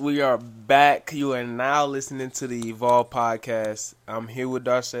We are back. You are now listening to the Evolve podcast. I'm here with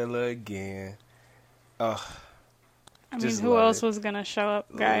Darcella again. I mean, who else was going to show up,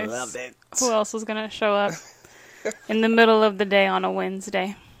 guys? Love it. Who else was going to show up in the middle of the day on a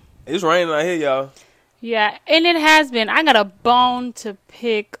Wednesday? It's raining out here, y'all. Yeah, and it has been. I got a bone to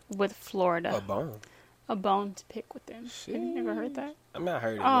pick with Florida. A bone? A bone to pick with them. Shit. Have you never heard that? I mean, I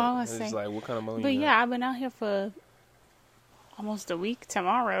heard it. Oh, I was it's saying. like, what kind of bone But you yeah, got? I've been out here for almost a week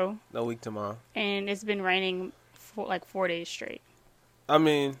tomorrow. No week tomorrow. And it's been raining for like 4 days straight. I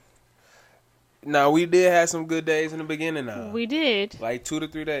mean, now we did have some good days in the beginning now. We did. Like 2 to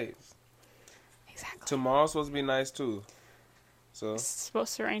 3 days. Exactly. Tomorrow's supposed to be nice too. So, It's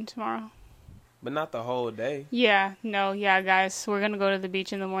supposed to rain tomorrow. but not the whole day. Yeah, guys. We're going to go to the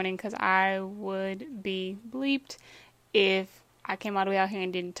beach in the morning because I would be bleeped if I came all the way out here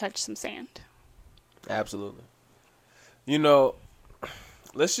and didn't touch some sand. Absolutely. You know,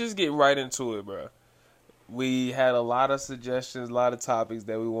 let's just get right into it, bro. We had a lot of suggestions, a lot of topics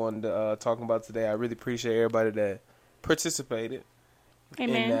that we wanted to talk about today. I really appreciate everybody that participated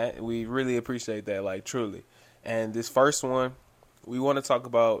Amen. in that. We really appreciate that, like, truly. And this first one, we want to talk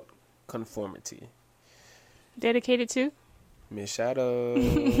about conformity. Dedicated to? Miss Shadow.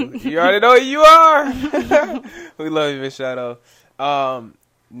 You already know who you are. We love you, Miss Shadow. But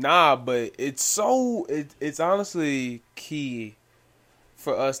it's honestly key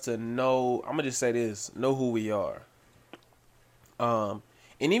for us to know. I'm gonna just say this: know who we are. And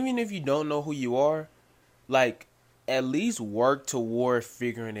even if you don't know who you are, like, at least work toward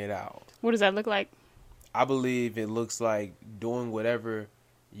figuring it out. What does that look like? I believe it looks like doing whatever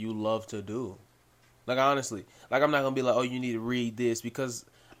you love to do. Like, honestly, like, I'm not gonna be like, oh, you need to read this, because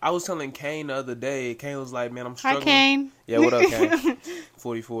I was telling Kane the other day. Kane was like, man, I'm struggling. Hi, Kane. Yeah, what up, Kane?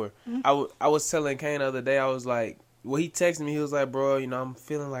 44. I was telling Kane the other day, I was like, well, he texted me, he was like, bro, you know, I'm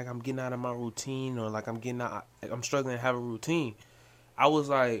feeling like I'm getting out of my routine, or like I'm struggling to have a routine. I was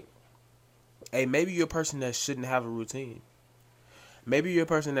like, hey, maybe you're a person that shouldn't have a routine. Maybe you're a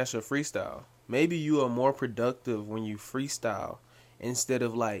person that should freestyle. Maybe you are more productive when you freestyle instead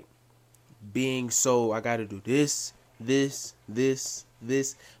of, like, being so, I gotta do this.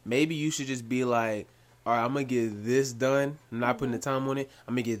 Maybe you should just be like, all right, I'm gonna get this done. I'm not putting the time on it.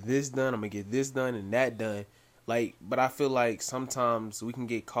 I'm gonna get this done. I'm gonna get this done and that done. Like, but I feel like sometimes we can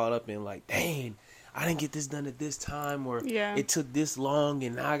get caught up in, like, dang, I didn't get this done at this time, or it took this long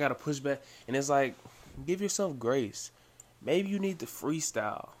and now I gotta push back. And it's like, give yourself grace. Maybe you need to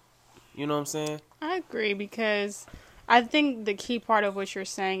freestyle. You know what I'm saying? I agree, because I think the key part of what you're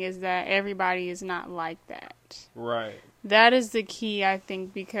saying is that everybody is not like that. Right. That is the key, I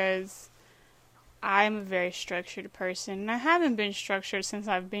think, because I'm a very structured person. And I haven't been structured since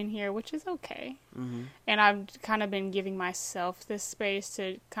I've been here, which is okay. Mm-hmm. And I've kind of been giving myself this space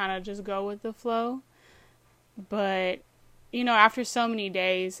to kind of just go with the flow. But, you know, after so many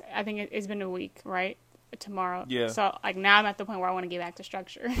days, I think it's been a week, right? Tomorrow. Yeah. So, like, now I'm at the point where I want to get back to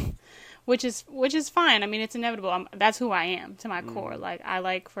structure. Which is fine. I mean, it's inevitable. That's who I am to my core. Like, I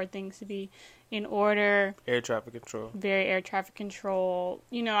like for things to be in order. Air traffic control. Very air traffic control.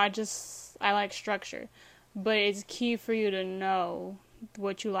 You know, I like structure. But it's key for you to know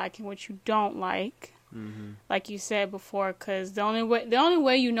what you like and what you don't like. Mm-hmm. Like you said before, because the only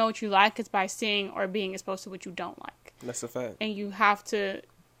way you know what you like is by seeing or being exposed to what you don't like. That's a fact. And you have to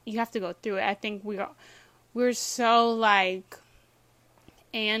go through it. I think we're so, like,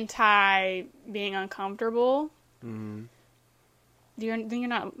 anti being uncomfortable. Mm-hmm. Then you're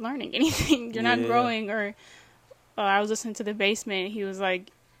not learning anything. You're not growing. Or I was listening to The Basement. He was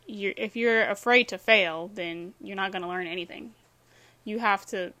like, if you're afraid to fail, then you're not going to learn anything. You have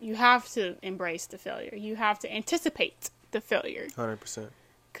to embrace the failure. You have to anticipate the failure. 100%.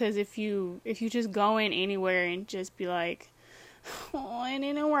 Because if you just go in anywhere and just be like, oh, it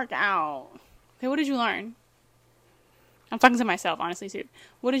didn't work out. Okay, what did you learn? I'm talking to myself, honestly, too.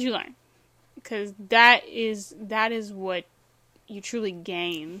 What did you learn? Because that is what you truly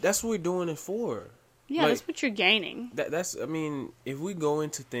gain. That's what we're doing it for. Yeah, like, that's what you're gaining. I mean, if we go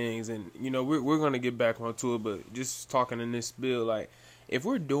into things, and, you know, we're going to get back onto it, but just talking in this spiel, like, if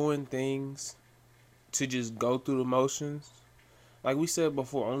we're doing things to just go through the motions, like we said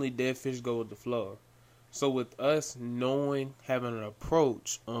before, only dead fish go with the flow. So with us knowing, having an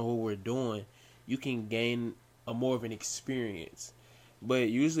approach on what we're doing, you can gain a more of an experience. But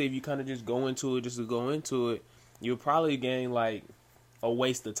usually if you kind of just go into it just to go into it, you'll probably gain, like, a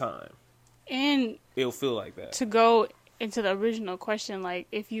waste of time. And it'll feel like that. To go into the original question, like,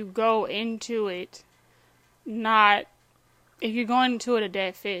 if you go into it if you're going into it a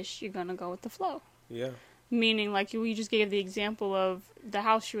dead fish, you're going to go with the flow. Yeah. Meaning, like, you just gave the example of the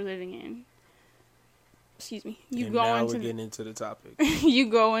house you were living in. Excuse me. Now we're getting into the topic. You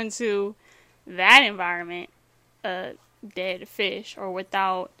go into that environment, dead fish, or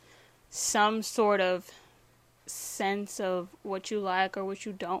without some sort of sense of what you like or what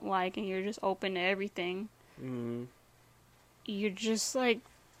you don't like, and you're just open to everything. Mm-hmm. You're just like,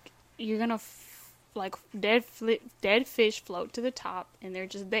 you're gonna like dead fish float to the top, and they're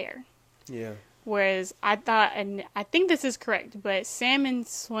just there. Yeah. Whereas I thought, and I think this is correct, but salmon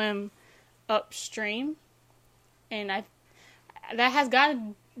swim upstream, and that has got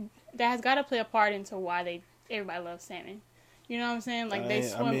to play a part into why everybody loves salmon. You know what I'm saying? Like, they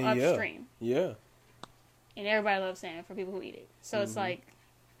swim upstream. Yeah. And everybody loves salmon for people who eat it. So it's like,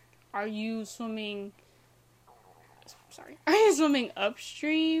 are you swimming? Sorry, are you swimming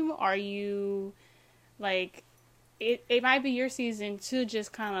upstream? Are you like? It might be your season to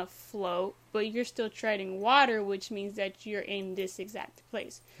just kind of float, but you're still treading water, which means that you're in this exact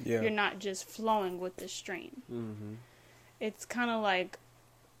place. Yeah. You're not just flowing with the stream. Mm-hmm. It's kind of like,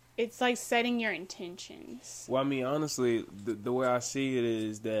 it's like setting your intentions. Well, I mean, honestly, the way I see it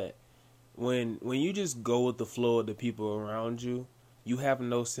is that when you just go with the flow of the people around you, you have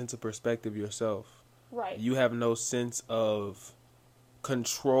no sense of perspective yourself. Right. You have no sense of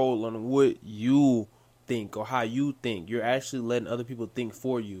control on what you think or how you think. You're actually letting other people think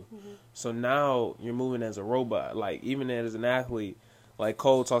for you. Mm-hmm. So now you're moving as a robot. Like, even as an athlete, like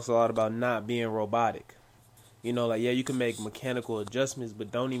Cole talks a lot about not being robotic. You know, like, yeah, you can make mechanical adjustments,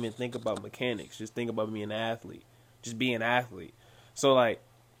 but don't even think about mechanics. Just think about being an athlete. Just be an athlete. So, like,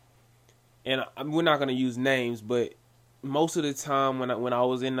 and we're not going to use names, but most of the time when I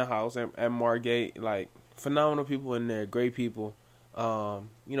was in the house at Margate, like, phenomenal people in there, great people.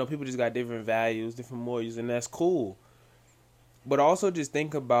 You know, people just got different values, different morals, and that's cool. But also just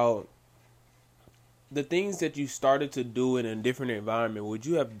think about the things that you started to do in a different environment. Would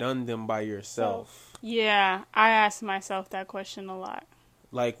you have done them by yourself? Yeah, I ask myself that question a lot.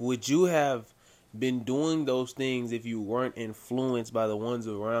 Like, would you have been doing those things if you weren't influenced by the ones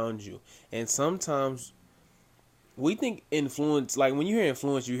around you? And sometimes we think influence, like, when you hear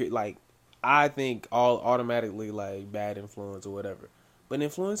influence, you hear, like, I think all automatically, like, bad influence or whatever. But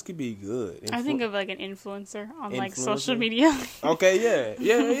influence could be good. I think of, like, an influencer on, like, social media. Okay,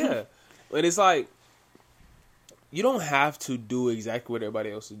 yeah. But it's like, you don't have to do exactly what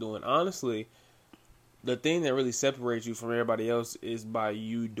everybody else is doing. Honestly, the thing that really separates you from everybody else is by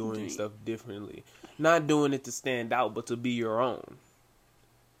you doing stuff differently. Not doing it to stand out, but to be your own.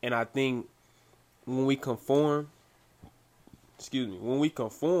 And I think when we conform,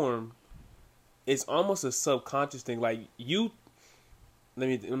 it's almost a subconscious thing. Like, you, let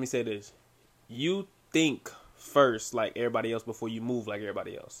me say this. You think first like everybody else before you move like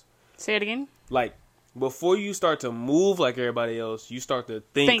everybody else. Say it again. Like, before you start to move like everybody else, you start to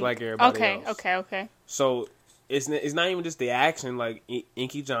think like everybody else. Okay. So it's not even just the action. Like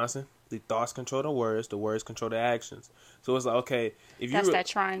Inky Johnson, the thoughts control the words control the actions. So it's like, okay, if that's that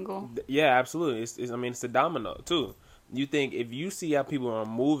triangle. Yeah, absolutely. It's a domino too. You think if you see how people are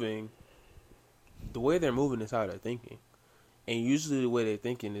moving, the way they're moving is how they're thinking, and usually the way they're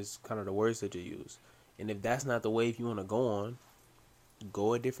thinking is kind of the words that you use. And if that's not the wave you want to go on,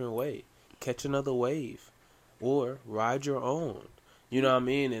 go a different way. Catch another wave or ride your own. You know what I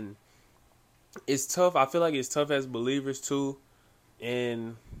mean? And it's tough. I feel like it's tough as believers too,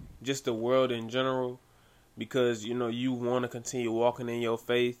 and just the world in general, because, you know, you want to continue walking in your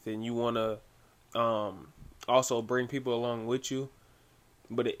faith and you want to also bring people along with you.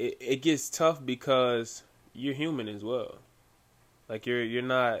 But it gets tough because you're human as well. Like, we're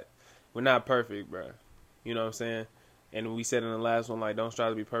not perfect, bro. You know what I'm saying? And we said in the last one, like, don't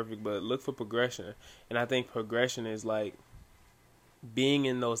strive to be perfect, but look for progression. And I think progression is, like, being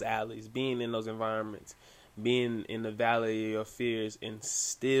in those alleys, being in those environments, being in the valley of your fears, and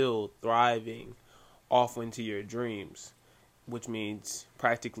still thriving off into your dreams. Which means,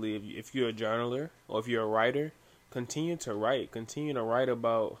 practically, if you're a journaler or if you're a writer, continue to write. Continue to write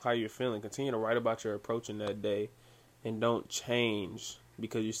about how you're feeling. Continue to write about your approach in that day. And don't change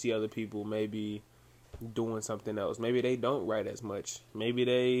because you see other people maybe doing something else. Maybe they don't write as much. Maybe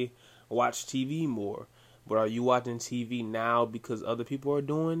they watch TV more. But are you watching TV now because other people are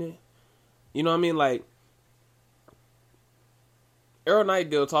doing it? You know what I mean? Like, Earl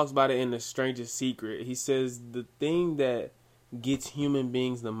Nightingale talks about it in The Strangest Secret. He says the thing that gets human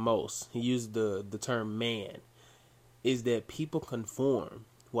beings the most, he used the term man, is that people conform.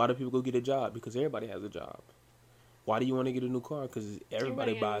 Why do people go get a job? Because everybody has a job. Why do you want to get a new car? Because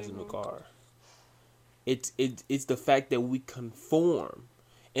everybody buys a new car. It's the fact that we conform.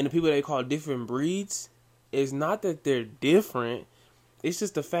 And the people they call different breeds, It's not that they're different. It's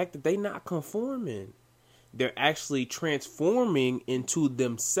just the fact that they not conforming. They're actually transforming into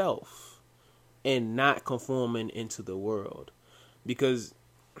themselves and not conforming into the world. Because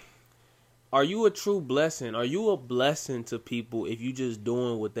are you a true blessing? Are you a blessing to people if you just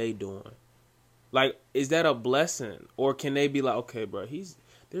doing what they doing? Like, is that a blessing? Or can they be like, okay, bro,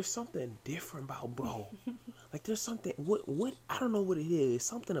 there's something different about bro. Like, there's something, what, I don't know what it is. There's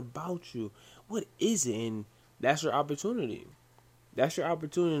something about you. What is it? And that's your opportunity. That's your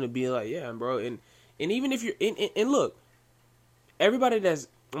opportunity to be like, yeah, bro. And even if you're, and look, everybody I'm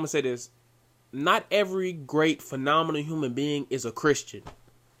going to say this, not every great, phenomenal human being is a Christian.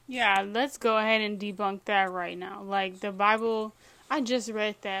 Yeah, let's go ahead and debunk that right now. Like, the Bible, I just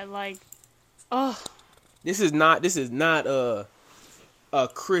read that, like, oh. This is not a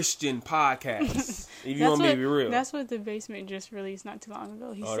Christian podcast. If you want me to be real. That's what The Basement just released not too long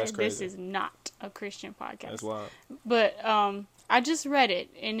ago. He said this is not a Christian podcast. That's wild. But I just read it,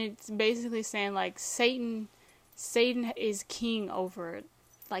 and it's basically saying, like, Satan is king over,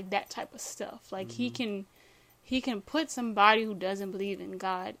 like, that type of stuff. Like, he can put somebody who doesn't believe in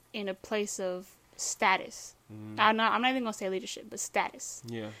God in a place of status. I'm not even gonna say leadership, but status.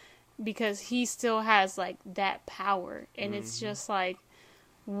 Yeah. Because he still has, like, that power, and it's just like,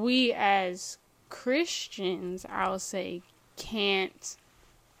 we as Christians, I'll say, can't,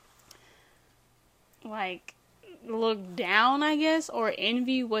 like, look down, I guess, or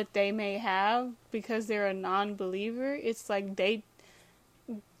envy what they may have because they're a non-believer. It's like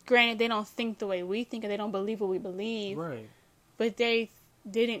granted, they don't think the way we think, and they don't believe what we believe. Right. But they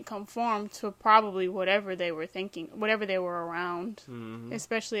didn't conform to probably whatever they were thinking, whatever they were around. Mm-hmm.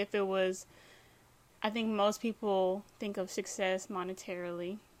 Especially if it was, I think most people think of success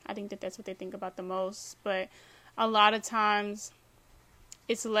monetarily. I think that's what they think about the most. But a lot of times,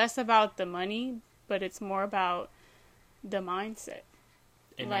 it's less about the money, but it's more about the mindset.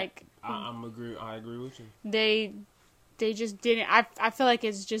 And like, I agree with you. They just didn't. I feel like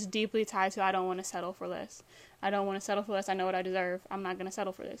it's just deeply tied to, I don't want to settle for less. I don't want to settle for less. I know what I deserve. I'm not going to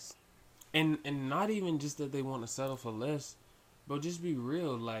settle for this. And not even just that they want to settle for less, but just be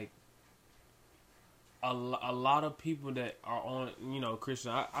real. Like, a lot of people that are on,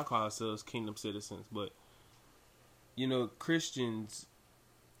 Christian, I call ourselves kingdom citizens, but, Christians,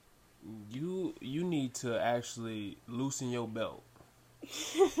 you need to actually loosen your belt.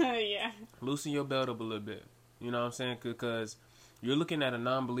 Yeah. Loosen your belt up a little bit. You know what I'm saying? Because you're looking at a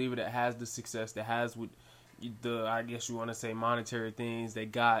non-believer that has the success, that has I guess you want to say monetary things, they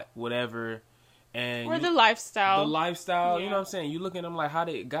got whatever, and or the lifestyle. Yeah. You know what I'm saying? You look at them like,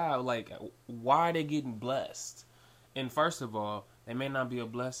 why are they getting blessed? And first of all, they may not be a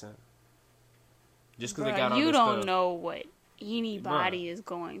blessing just because they got all this stuff. You don't know what anybody is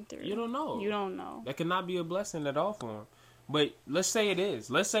going through. You don't know. You don't know. That cannot be a blessing at all for them. But let's say it is.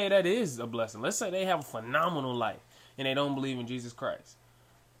 Let's say that is a blessing. Let's say they have a phenomenal life and they don't believe in Jesus Christ.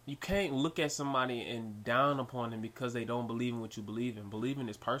 You can't look at somebody and down upon them because they don't believe in what you believe in. Believing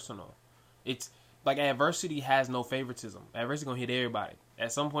is personal. It's like adversity has no favoritism. Adversity gonna hit everybody.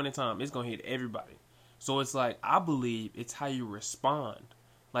 At some point in time, it's gonna hit everybody. So it's like, I believe it's how you respond.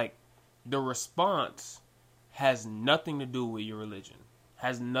 Like, the response has nothing to do with your religion.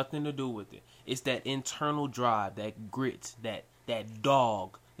 Has nothing to do with it. It's that internal drive, that grit, that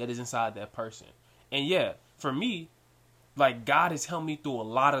dog that is inside that person. And yeah, for me, like, God has helped me through a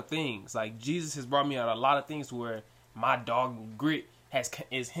lot of things. Like, Jesus has brought me out a lot of things where my dog and grit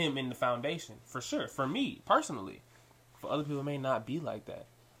is him in the foundation. For sure. For me, personally. For other people, it may not be like that.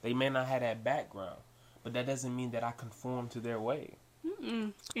 They may not have that background. But that doesn't mean that I conform to their way.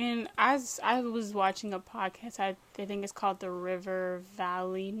 Mm-mm. And I was watching a podcast. I think it's called the River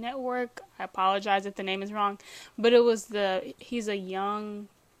Valley Network. I apologize if the name is wrong. But it was he's a young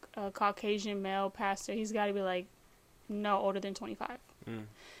Caucasian male pastor. He's got to be like, no older than 25.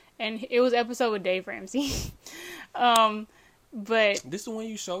 And it was an episode with Dave Ramsey. But this is the one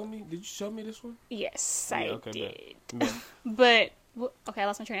you showed me? Did you show me this one? Yes, I did. Bet. But okay, I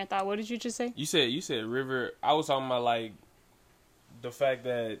lost my train of thought. What did you just say? You said River. I was talking about, like, the fact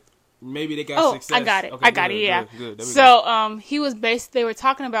that maybe they got success. I got it. Okay, I got it. Yeah. Good. So he was they were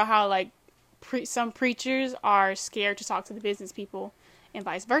talking about how, like, some preachers are scared to talk to the business people and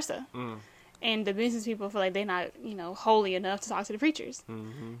vice versa. And the business people feel like they're not, holy enough to talk to the preachers.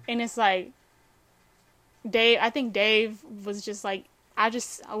 Mm-hmm. And it's like, I think Dave was just like, I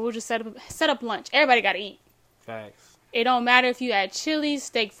will just set up lunch. Everybody got to eat. Facts. It don't matter if you had Chili's,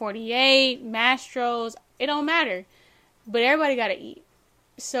 Steak 48, Mastro's. It don't matter. But everybody got to eat.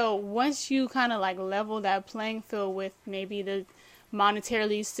 So once you kind of, like, level that playing field with maybe the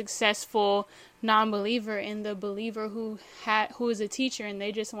monetarily successful non-believer and the believer who is a teacher, and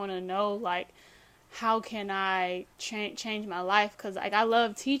they just want to know, like, how can I change my life? Because, like, I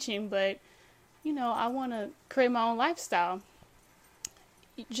love teaching, but, you know, I want to create my own lifestyle.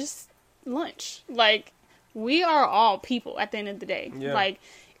 Just lunch. Like, we are all people at the end of the day. Yeah. Like,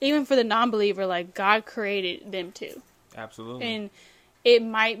 even for the non-believer, like, God created them too. Absolutely. And it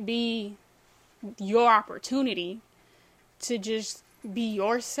might be your opportunity to just be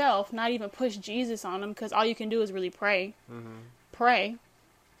yourself, not even push Jesus on them, because all you can do is really pray. Pray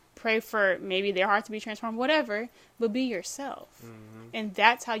for maybe their heart to be transformed, whatever, but be yourself. And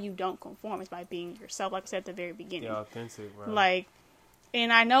that's how you don't conform, is by being yourself, like I said at the very beginning. Yeah, authentic, right? Like,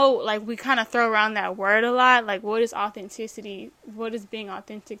 and I know, like, we kind of throw around that word a lot. Like, what is authenticity? What is being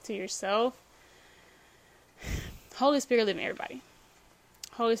authentic to yourself? Holy Spirit live in everybody.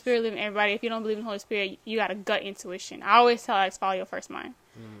 Holy Spirit live in everybody. If you don't believe in Holy Spirit, you got a gut intuition. I always tell Alex, follow your first mind.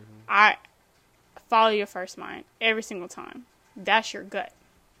 I follow your first mind every single time. That's your gut.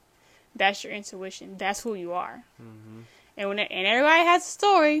 That's your intuition. That's who you are. And and everybody has a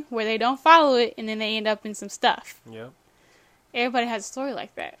story where they don't follow it, and then they end up in some stuff. Yep. Everybody has a story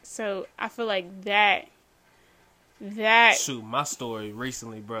like that. So I feel like that. Shoot, my story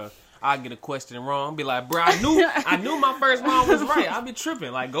recently, bro. I get a question wrong, be like, bro, I knew my first mind was right. I be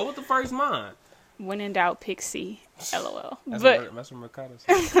tripping. Like, go with the first mind. When in doubt, pick C. LOL. That's what Mercado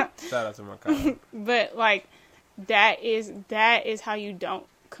said. Shout out to Mercado. But, like, that is how you don't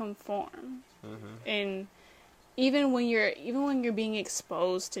conform. And even when you're being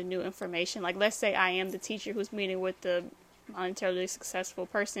exposed to new information, like, let's say I am the teacher who's meeting with the monetarily successful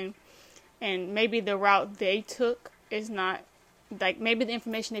person, and maybe the route they took is not, like, maybe the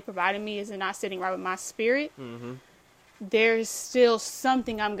information they provided me is not sitting right with my spirit. There's still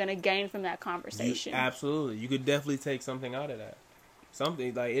something I'm going to gain from that conversation. Absolutely. You could definitely take something out of that.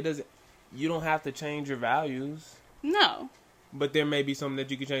 Something, like, you don't have to change your values. No. But there may be something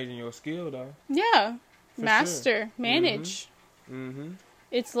that you can change in your skill, though. Yeah. Master. Sure. Manage.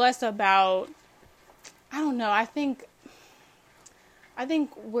 It's less about, I don't know, I think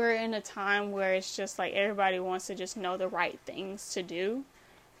we're in a time where it's just like everybody wants to just know the right things to do.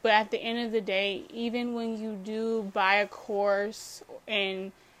 But at the end of the day, even when you do buy a course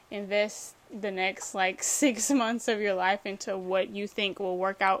and invest the next, like, 6 months of your life into what you think will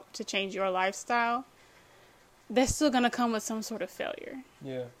work out to change your lifestyle, that's still going to come with some sort of failure.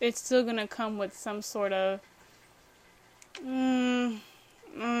 Yeah. It's still going to come with some sort of, it's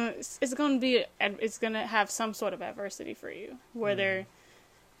going to have some sort of adversity for you, whether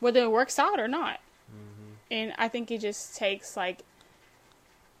it works out or not. And I think it just takes, like,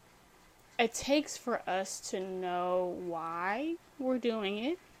 it takes for us to know why we're doing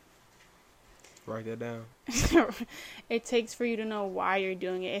it. Write that down. It takes for you to know why you're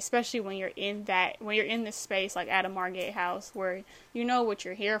doing it, especially when you're in this space, like at a Margate house, where you know what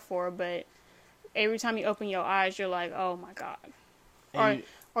you're here for, but every time you open your eyes, you're like, oh my God.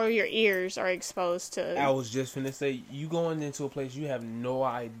 Or your ears are exposed to. I was just finna say, you going into a place you have no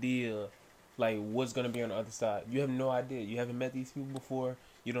idea, like, what's gonna be on the other side. You have no idea. You haven't met these people before.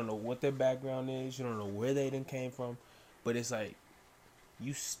 You don't know what their background is. You don't know where they done came from. But it's like,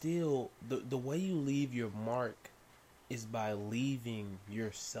 you still, the way you leave your mark is by leaving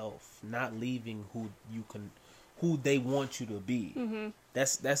yourself, not leaving who they want you to be.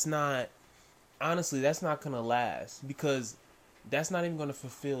 That's not, honestly, that's not gonna last, because that's not even gonna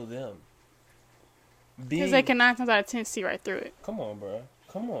fulfill them. Because they can 9 times out of 10 see right through it. Come on, bro.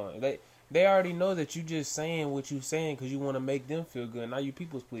 Come on. They already know that you just saying what you saying because you want to make them feel good. Now you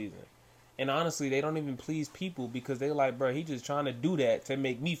people's pleasing. And honestly, they don't even please people, because they like, bro, he just trying to do that to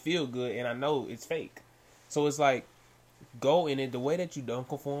make me feel good, and I know it's fake. So it's like, go in it. The way that you don't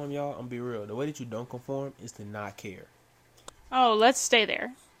conform, y'all, I'm gonna be real. The way that you don't conform is to not care. Oh, let's stay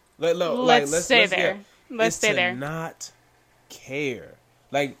there. Let's stay there. Let's stay there. Not care.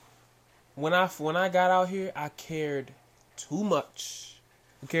 Like, when I got out here, I cared too much.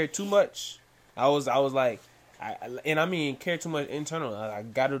 I cared too much. I was like, I mean, care too much internal. I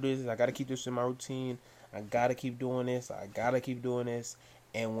gotta do this. I gotta keep this in my routine. I gotta keep doing this. I gotta keep doing this.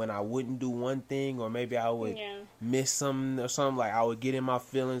 And when I wouldn't do one thing, or maybe I would miss something or something, like, I would get in my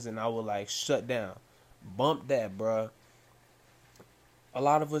feelings and I would, like, shut down. Bump that, bruh. A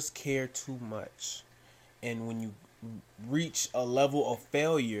lot of us care too much. And when you reach a level of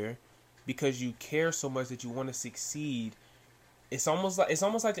failure because you care so much that you want to succeed, it's almost like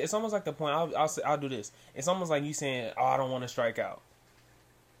the point. I'll do this. It's almost like you saying, "Oh, I don't want to strike out."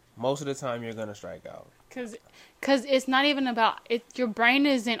 Most of the time, you're gonna strike out. Cause it's not even about it. Your brain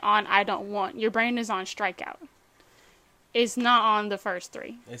isn't on "I don't want." Your brain is on strikeout. It's not on the first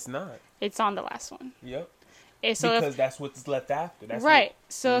three. It's not. It's on the last one. Yep. So because that's what's left after. That's right. What,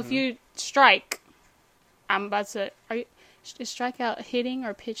 so if you strike, I'm about to. Is strikeout hitting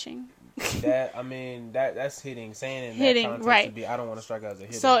or pitching? That's hitting. Saying in hitting, that context right. would be, I don't want to strike out as a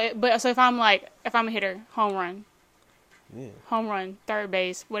hitter. So if I'm a hitter, home run. Yeah. Home run, third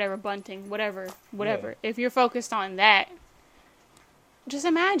base, whatever, bunting, whatever. Yeah. If you're focused on that, just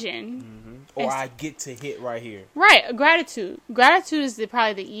imagine. Or I get to hit right here. Right, gratitude. Gratitude is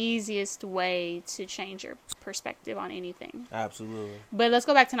probably the easiest way to change your perspective on anything. Absolutely. But let's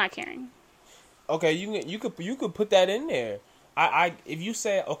go back to not caring. Okay, you could put that in there. If you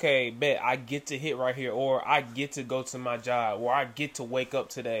say, okay, bet I get to hit right here, or I get to go to my job, or I get to wake up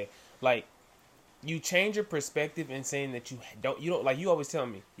today, like, you change your perspective in saying that you don't like, you always tell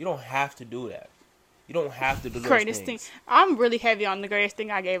me you don't have to do that. You don't have to do those greatest things. thing. I'm really heavy on the greatest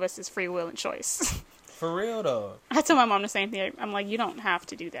thing I gave us is free will and choice. For real though. I tell my mom the same thing. I'm like, you don't have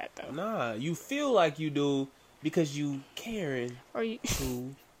to do that though. Nah, you feel like you do because you caring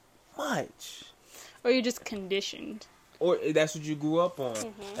too much. Or you're just conditioned. Or that's what you grew up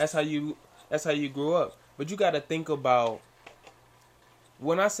on. That's how you grew up. But you got to think about,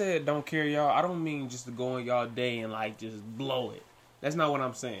 when I said don't care, y'all, I don't mean just to go in y'all day and like just blow it. That's not what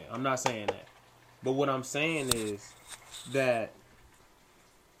I'm saying. I'm not saying that. But what I'm saying is that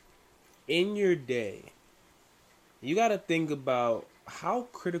in your day, you got to think about how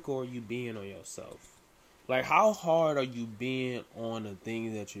critical are you being on yourself? Like, how hard are you being on the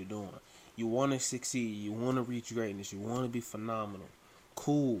things that you're doing? You want to succeed. You want to reach greatness. You want to be phenomenal.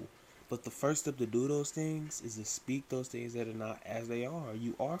 Cool. But the first step to do those things is to speak those things that are not as they are.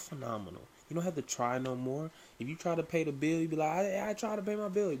 You are phenomenal. You don't have to try no more. If you try to pay the bill, you be like, I try to pay my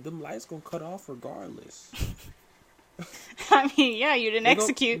bill. Them lights going to cut off regardless. I mean, yeah, you didn't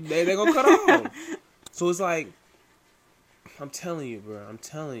execute. They're going to cut off. So it's like, I'm telling you, bro. I'm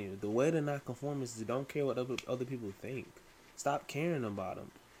telling you. The way to not conform is to don't care what other people think. Stop caring about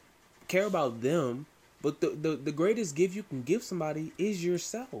them. Care about them. But the greatest gift you can give somebody is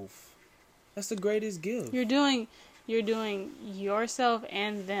yourself. That's the greatest gift. You're doing yourself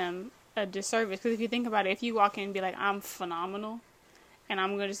and them a disservice. Because if you think about it, if you walk in and be like, I'm phenomenal, and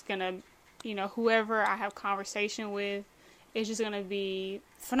I'm just going to, whoever I have conversation with is just going to be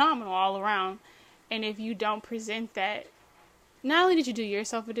phenomenal all around. And if you don't present that, not only did you do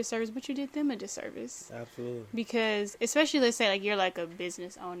yourself a disservice, but you did them a disservice. Absolutely. Because, especially, let's say, like, you're like a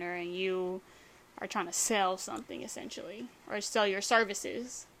business owner and you are trying to sell something, essentially, or sell your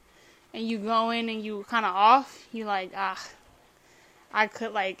services. And you go in and you kind of off, you like, I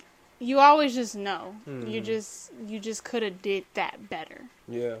could, like, you always just know. You just could have did that better.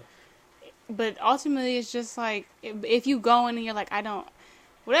 Yeah. But ultimately, it's just like, if you go in and you're like,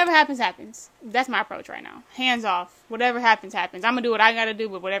 whatever happens, happens. That's my approach right now. Hands off. Whatever happens, happens. I'm going to do what I got to do,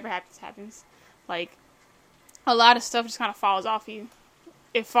 but whatever happens, happens. Like, a lot of stuff just kind of falls off you.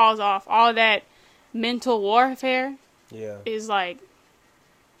 It falls off. All that mental warfare is, like,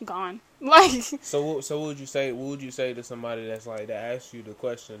 gone. Like, so what would you say? What would you say to somebody that's like, that asks you the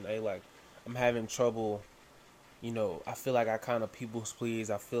question? They like, I'm having trouble. I feel like I kind of people's please.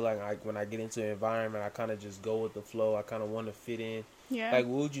 I feel like when I get into an environment, I kind of just go with the flow. I kind of want to fit in. Yeah. Like,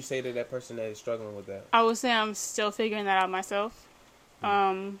 what would you say to that person that is struggling with that? I would say I'm still figuring that out myself.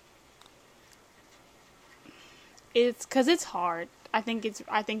 It's because it's hard. I think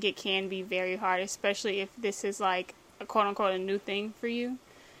it can be very hard, especially if this is like a quote unquote a new thing for you.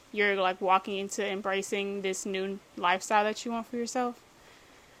 You're like walking into embracing this new lifestyle that you want for yourself.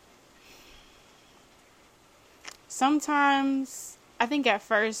 Sometimes I think at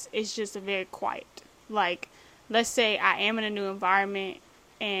first it's just very quiet. Like, let's say I am in a new environment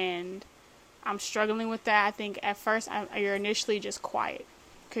and I'm struggling with that. I think at first you're initially just quiet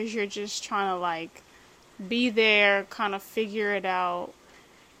because you're just trying to like be there, kind of figure it out.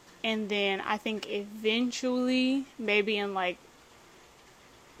 And then I think eventually, maybe in like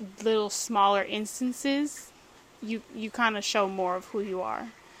little smaller instances, you kind of show more of who you are.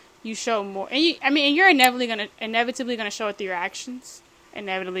 You show more, and you're inevitably gonna show it through your actions.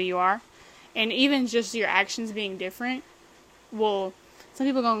 Inevitably, you are, and even just your actions being different. Well, some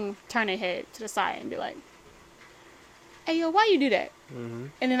people gonna turn their head to the side and be like, "Hey, yo, why you do that?" Mm-hmm.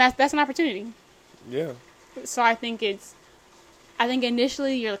 And then that's an opportunity. Yeah. So I think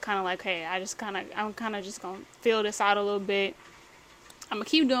initially you're kind of like, "Hey, I'm kind of just gonna feel this out a little bit. I'm gonna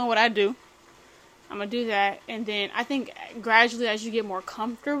keep doing what I do. I'm going to do that." And then I think gradually as you get more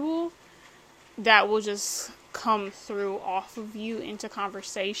comfortable, that will just come through off of you into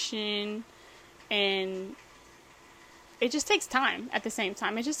conversation. And it just takes time at the same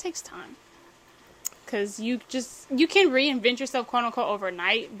time. It just takes time. because you can reinvent yourself, quote unquote,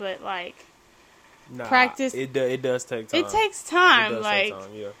 overnight, but like practice. It does take time. It takes time. It does like take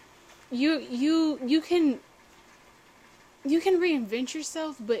time, yeah. You can reinvent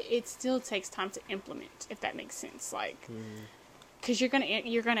yourself, but it still takes time to implement, if that makes sense. Like, because you're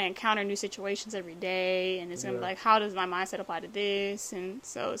gonna encounter new situations every day, and it's gonna be like, how does my mindset apply to this? And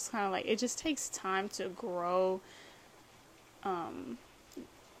so it's kind of like it just takes time to grow.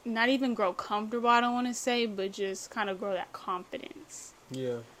 Not even grow comfortable, I don't want to say, but just kind of grow that confidence.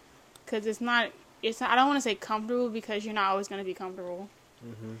 Yeah. Because it's not. I don't want to say comfortable because you're not always gonna be comfortable.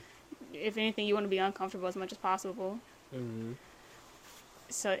 Mm-hmm. If anything, you want to be uncomfortable as much as possible. Mm-hmm.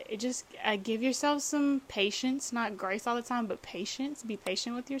 So it just give yourself some patience, not grace all the time, but patience. Be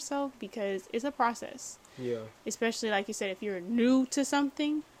patient with yourself because it's a process. Yeah. Especially like you said, if you're new to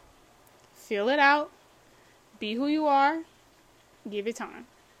something, feel it out, be who you are, give it time.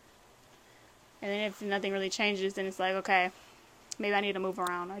 And then if nothing really changes, then it's like, okay, maybe I need to move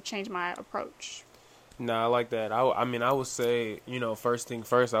around or change my approach. Nah, I like that. I mean, I would say, first thing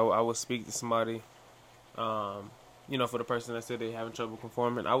first, I would speak to somebody. For the person that said they're having trouble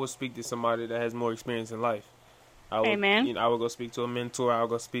conforming, I would speak to somebody that has more experience in life. Amen. I would go speak to a mentor. I would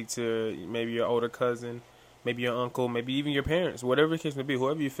go speak to maybe your older cousin, maybe your uncle, maybe even your parents, whatever the case may be,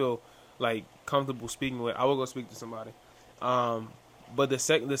 whoever you feel like comfortable speaking with. I would go speak to somebody. But the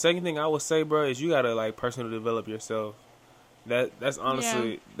second thing I would say, bro, is you gotta like personally develop yourself. That's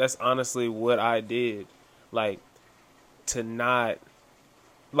honestly what I did. Like, to not,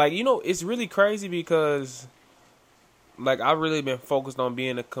 like, it's really crazy because, like, I've really been focused on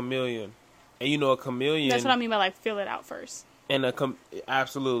being a chameleon. And a chameleon. That's what I mean by like feel it out first. And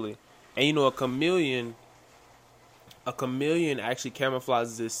absolutely. And a chameleon actually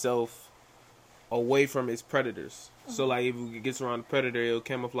camouflages itself away from its predators. Mm-hmm. So like if it gets around the predator, it'll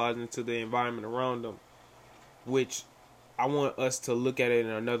camouflage into the environment around them. Which I want us to look at it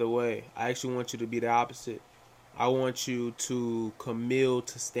in another way. I actually want you to be the opposite. I want you to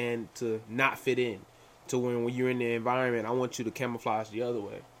to not fit in. To when you're in the environment, I want you to camouflage the other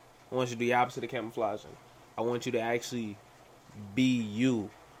way. I want you to do the opposite of camouflaging. I want you to actually be you.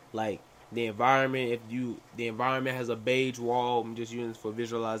 Like the environment, the environment has a beige wall. I'm just using this for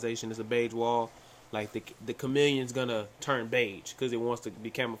visualization. It's a beige wall. Like the chameleon's gonna turn beige because it wants to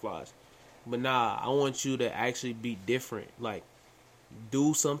be camouflaged. But nah, I want you to actually be different. Like,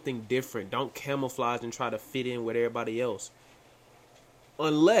 do something different. Don't camouflage and try to fit in with everybody else.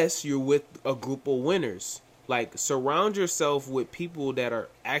 Unless you're with a group of winners. Like, surround yourself with people that are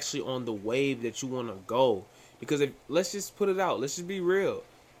actually on the wave that you want to go. Because let's just put it out. Let's just be real.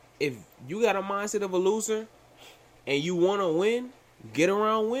 If you got a mindset of a loser and you want to win, get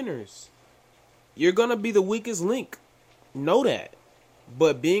around winners. You're going to be the weakest link. Know that.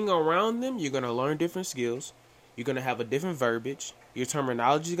 But being around them, you're going to learn different skills. You're going to have a different verbiage. Your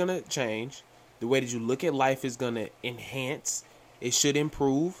terminology is going to change. The way that you look at life is going to enhance. It should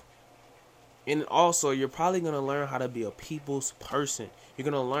improve. And also, you're probably going to learn how to be a people's person. You're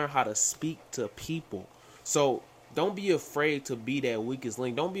going to learn how to speak to people. So, don't be afraid to be that weakest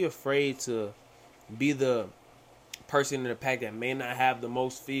link. Don't be afraid to be the person in the pack that may not have the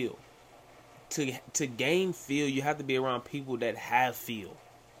most feel. To gain feel, you have to be around people that have feel.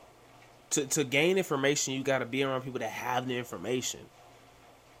 To gain information, you got to be around people that have the information.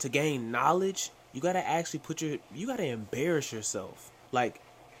 To gain knowledge, you got to actually you got to embarrass yourself. Like,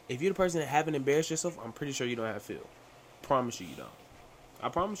 if you're the person that haven't embarrassed yourself, I'm pretty sure you don't have feel. Promise you don't. I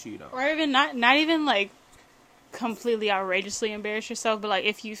promise you don't. Or even not even like completely outrageously embarrass yourself, but like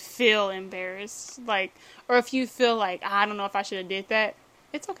if you feel embarrassed, like, or if you feel like, I don't know if I should have did that,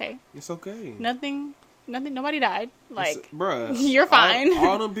 it's okay. It's okay. Nothing, nobody died. Like, bruh, you're fine.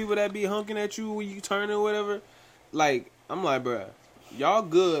 All them people that be hunking at you when you turn or whatever, like, I'm like, bruh, y'all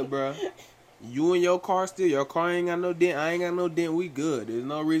good, bruh. You and your car still, your car ain't got no dent, I ain't got no dent, we good. There's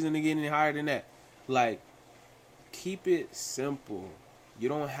no reason to get any higher than that. Like, keep it simple. You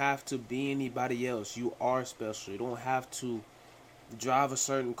don't have to be anybody else. You are special. You don't have to drive a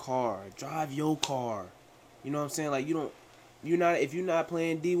certain car. Drive your car. You know what I'm saying? Like, if you're not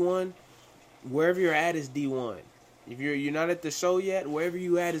playing D1, wherever you're at is D1. If you're not at the show yet, wherever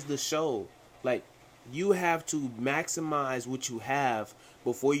you at is the show. Like, you have to maximize what you have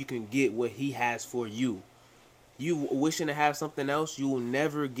before you can get what he has for you. You wishing to have something else, you will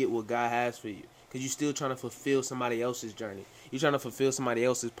never get what God has for you. Because you're still trying to fulfill somebody else's journey. You're trying to fulfill somebody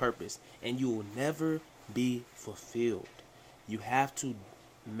else's purpose. And you will never be fulfilled. You have to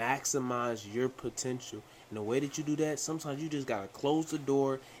maximize your potential. And the way that you do that, sometimes you just got to close the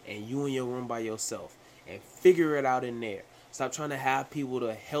door and you in your room by yourself. And figure it out in there. Stop trying to have people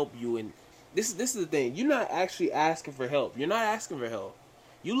to help you and this is the thing. You're not actually asking for help. You're not asking for help.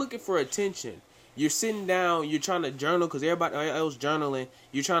 You're looking for attention. You're sitting down. You're trying to journal because everybody else journaling.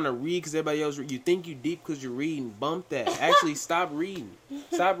 You're trying to read because everybody else. You think you deep because you're reading. Bump that. Actually, stop reading.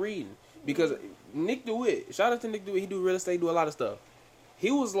 Stop reading. Because Nick DeWitt, shout out to Nick DeWitt. He do real estate. Do a lot of stuff. He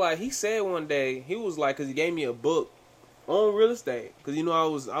was like, he said one day, he was like, because he gave me a book on real estate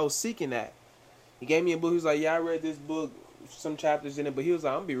because I was seeking that. He gave me a book. He was like, yeah, I read this book, some chapters in it, but he was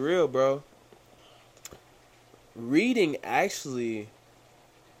like, I'm gonna be real, bro. Reading actually,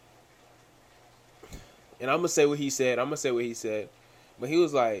 and I'm gonna say what he said. But he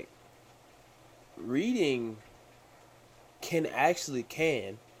was like, reading can actually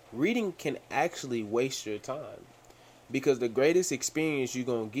waste your time because the greatest experience you're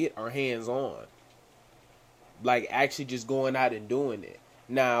gonna get are hands on. Like actually just going out and doing it.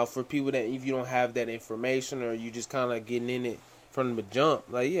 Now, for people that if you don't have that information or you just kind of getting in it from the jump,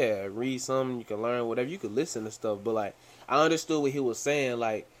 like yeah, read something, you can learn whatever, you can listen to stuff. But like I understood what he was saying.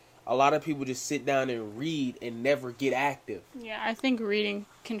 Like a lot of people just sit down and read and never get active. Yeah, I think reading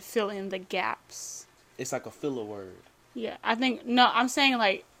can fill in the gaps. It's like a filler word. Yeah, I'm saying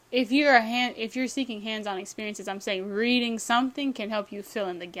like if you're seeking hands-on experiences, I'm saying reading something can help you fill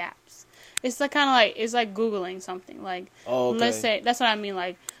in the gaps. It's like kind of like it's like Googling something. Like let's say that's what I mean.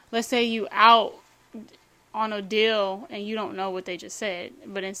 Like let's say you out on a deal and you don't know what they just said,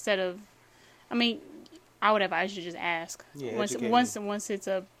 but instead of, I mean, I would advise you to just ask once it's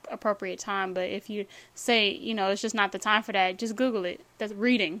a appropriate time. But if you say it's just not the time for that, just Google it. That's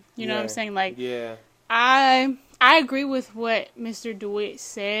reading. You know what I'm saying? Like I agree with what Mr. DeWitt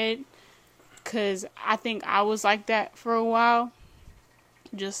said because I think I was like that for a while.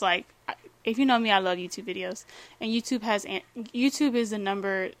 Just like if you know me, I love YouTube videos, and YouTube is the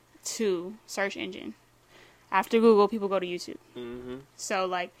number 2 search engine. After Google, people go to YouTube. Mm-hmm. So,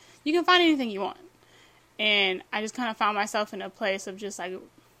 like, you can find anything you want. And I just kind of found myself in a place of just, like,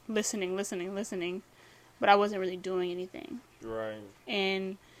 listening. But I wasn't really doing anything. Right.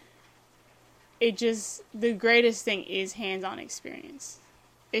 And the greatest thing is hands-on experience.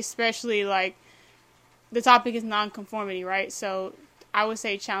 Especially, like, the topic is non-conformity, right? So, I would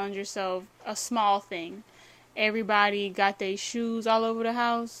say challenge yourself, a small thing. Everybody got their shoes all over the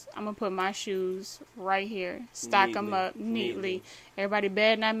house. I'm going to put my shoes right here. Stack them up neatly. Everybody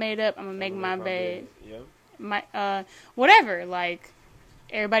bed not made up. I'm going to make my bed. Yep. Whatever. Like,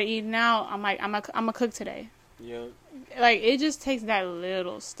 everybody eating out. I'm like, I'm going to cook today. Yeah. Like, it just takes that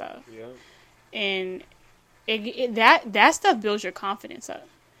little stuff. Yeah. And that stuff builds your confidence up.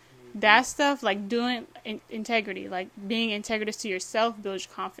 That stuff, like doing integrity, like being integritous to yourself builds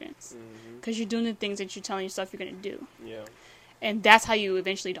your confidence. Because you're doing the things that you're telling yourself you're going to do. Yeah. And that's how you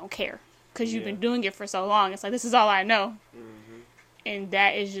eventually don't care. Because you've been doing it for so long. It's like, this is all I know. Mm-hmm. And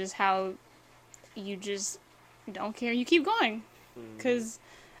that is just how you just don't care. You keep going. Because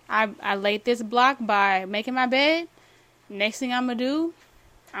I laid this block by making my bed. Next thing I'm going to do,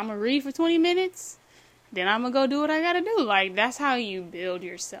 I'm going to read for 20 minutes. Then I'm going to go do what I got to do. Like, that's how you build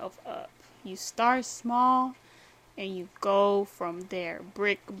yourself up. You start small, and you go from there,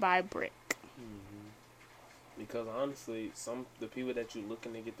 brick by brick. Mm-hmm. Because, honestly, the people that you're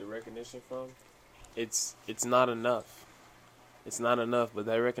looking to get the recognition from, it's not enough. It's not enough, but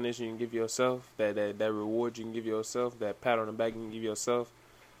that recognition you can give yourself, that reward you can give yourself, that pat on the back you can give yourself,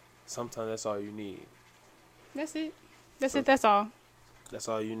 sometimes that's all you need. That's it. That's all. That's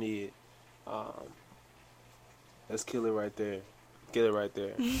all you need. Let's kill it right there.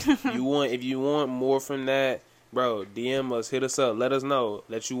 If you want more from that, bro, DM us, hit us up, let us know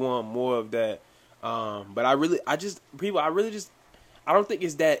that you want more of that. But I don't think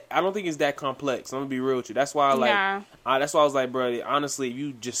it's that complex. I'm gonna be real with you. That's why that's why I was like, bro, honestly, if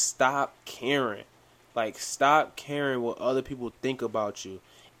you just stop caring. Like, stop caring what other people think about you.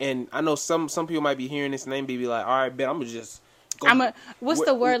 And I know some people might be hearing this and they may be like, all right, bet I'm gonna just go. What's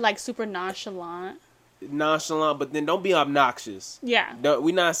the word, like, super nonchalant? Nonchalant, but then don't be obnoxious. Yeah.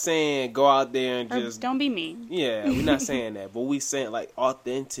 We're not saying go out there and just... Don't be mean. Yeah, we're not saying that. But we saying, like,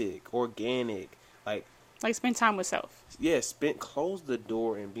 authentic, organic. Like spend time with self. Yeah, close the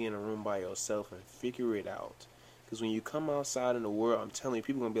door and be in a room by yourself and figure it out. Because when you come outside in the world, I'm telling you,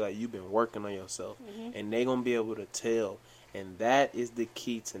 people going to be like, you've been working on yourself. Mm-hmm. And they going to be able to tell. And that is the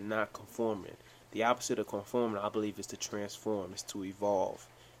key to not conforming. The opposite of conforming, I believe, is to transform. It's to evolve.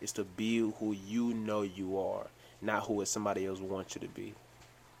 It's to be who you know you are, not who somebody else wants you to be.